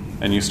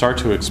 and you start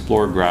to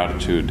explore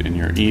gratitude in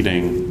your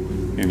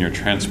eating, in your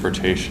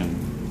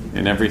transportation,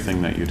 in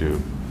everything that you do,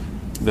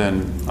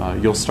 then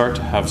you'll start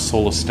to have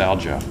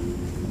solastalgia.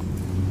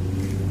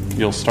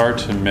 You'll start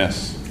to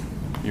miss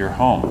your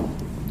home.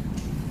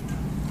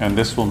 And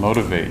this will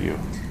motivate you,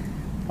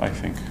 I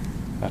think,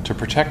 to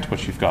protect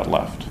what you've got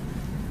left.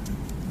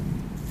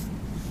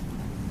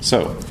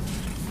 So,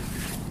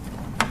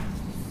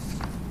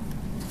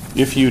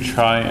 if you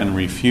try and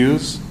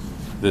refuse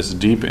this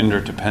deep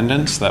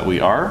interdependence that we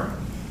are,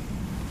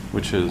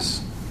 which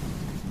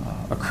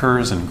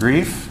occurs in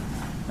grief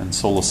and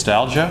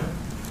solastalgia,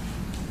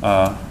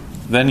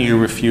 then you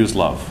refuse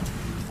love.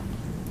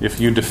 If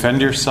you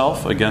defend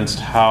yourself against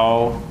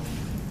how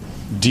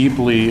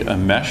deeply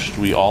enmeshed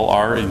we all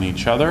are in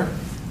each other,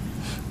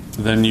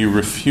 then you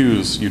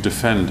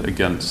defend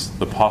against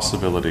the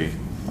possibility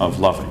of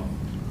loving,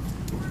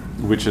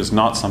 which is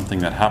not something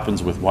that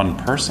happens with one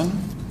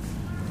person.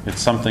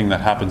 It's something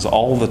that happens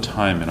all the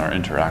time in our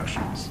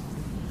interactions.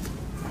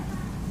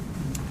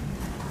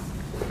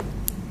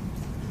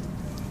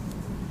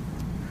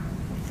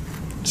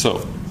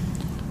 So,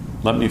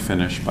 let me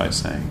finish by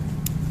saying,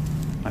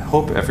 I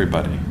hope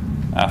everybody,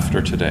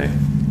 after today,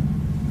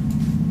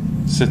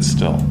 sits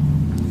still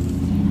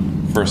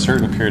for a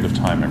certain period of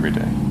time every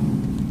day.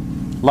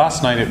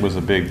 Last night it was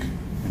a big,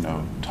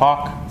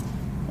 talk,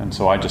 and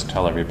so I just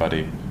tell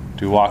everybody,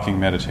 do walking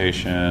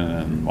meditation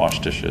and wash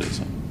dishes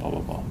and blah, blah,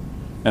 blah.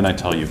 And I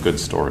tell you good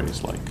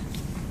stories like,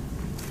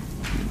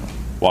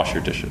 wash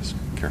your dishes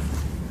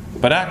carefully.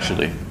 But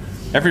actually,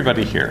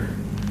 everybody here,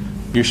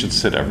 you should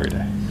sit every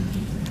day.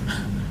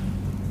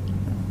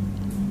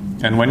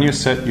 And when you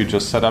sit, you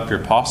just set up your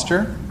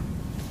posture,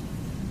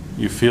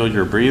 you feel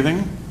your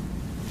breathing,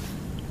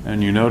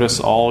 and you notice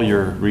all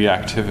your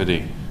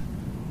reactivity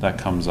that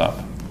comes up.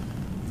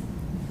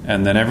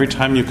 And then every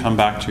time you come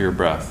back to your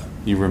breath,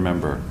 you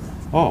remember,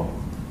 oh,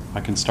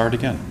 I can start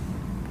again.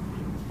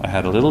 I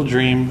had a little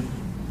dream,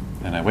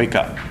 and I wake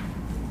up.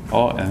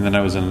 Oh, and then I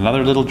was in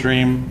another little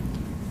dream,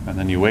 and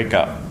then you wake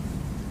up.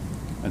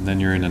 And then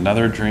you're in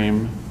another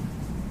dream,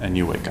 and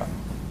you wake up.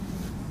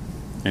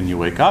 And you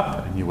wake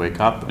up, and you wake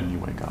up, and you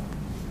wake up.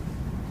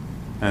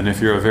 And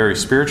if you're a very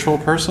spiritual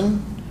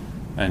person,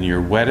 and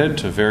you're wedded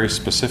to very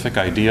specific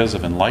ideas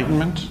of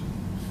enlightenment,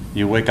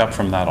 you wake up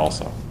from that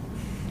also.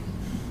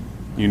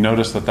 You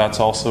notice that that's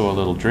also a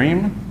little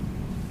dream.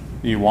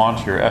 You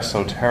want your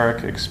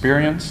esoteric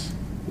experience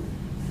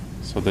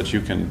so that you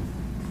can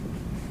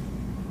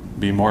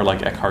be more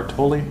like Eckhart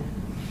Tolle.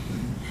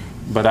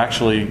 But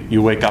actually,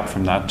 you wake up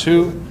from that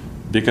too,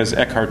 because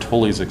Eckhart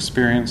Tolle's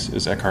experience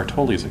is Eckhart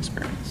Tolle's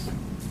experience.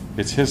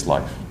 It's his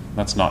life.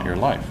 That's not your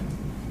life.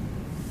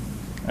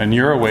 And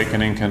your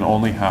awakening can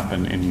only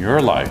happen in your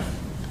life,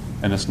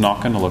 and it's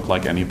not going to look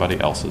like anybody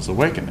else's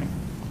awakening.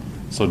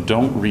 So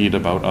don't read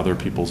about other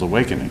people's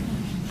awakening.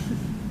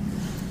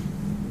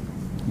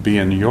 Be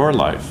in your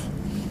life,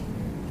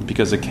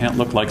 because it can't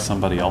look like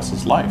somebody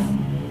else's life.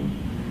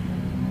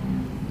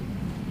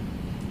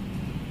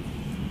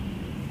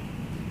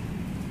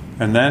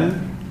 And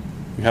then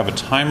you have a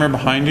timer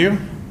behind you,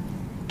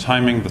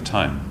 timing the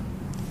time.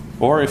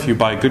 Or if you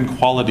buy good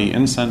quality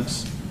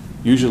incense,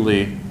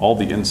 usually all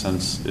the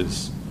incense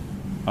is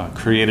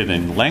created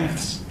in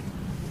lengths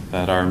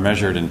that are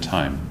measured in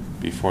time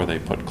before they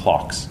put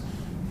clocks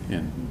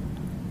in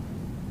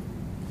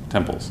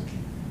temples.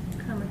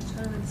 How much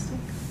time it takes?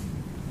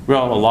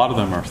 Well, a lot of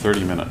them are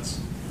 30 minutes.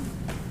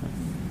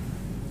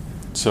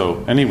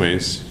 So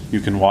anyways, you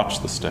can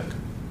watch the stick.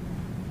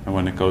 And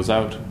when it goes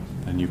out,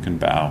 then you can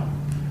bow.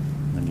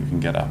 And you can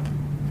get up.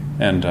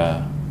 And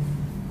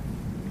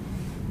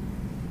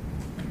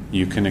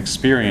you can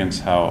experience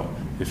how,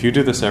 if you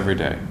do this every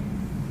day,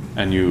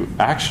 and you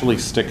actually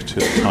stick to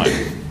the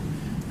time,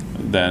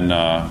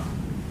 then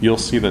you'll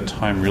see that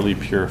time really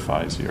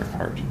purifies your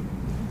heart.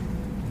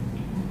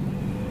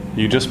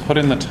 You just put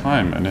in the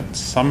time, and it's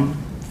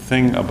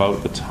something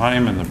about the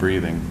time and the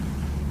breathing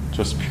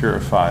just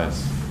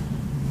purifies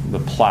the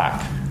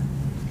plaque,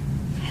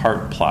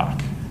 heart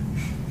plaque.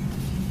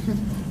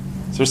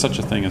 Is there such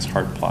a thing as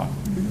heart plaque?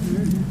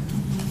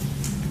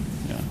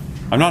 Yeah.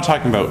 I'm not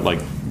talking about like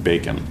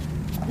bacon.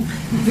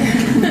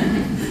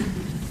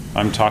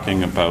 I'm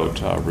talking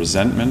about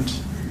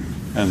resentment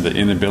and the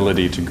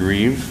inability to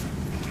grieve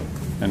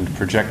and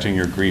projecting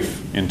your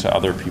grief into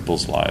other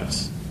people's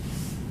lives,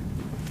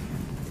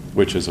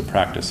 which is a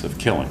practice of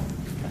killing,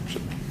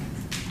 actually.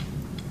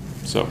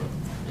 So,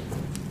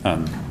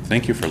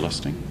 thank you for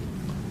listening.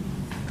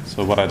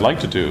 So what I'd like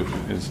to do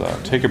is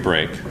take a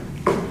break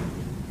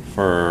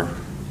for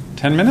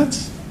 10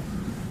 minutes,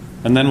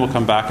 and then we'll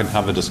come back and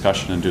have a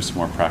discussion and do some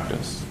more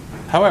practice.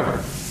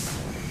 However,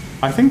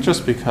 I think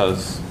just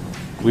because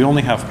we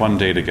only have one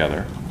day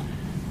together,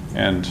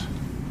 and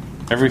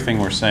everything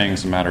we're saying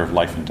is a matter of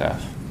life and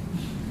death,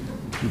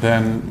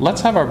 then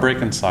let's have our break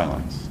in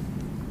silence.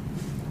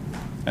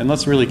 And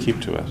let's really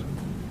keep to it.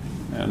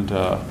 And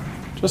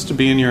just to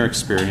be in your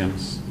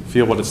experience,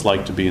 feel what it's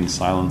like to be in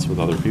silence with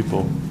other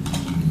people,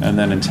 and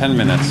then in 10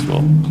 minutes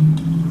we'll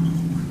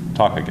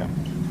talk again.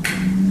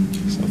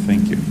 So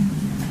thank you.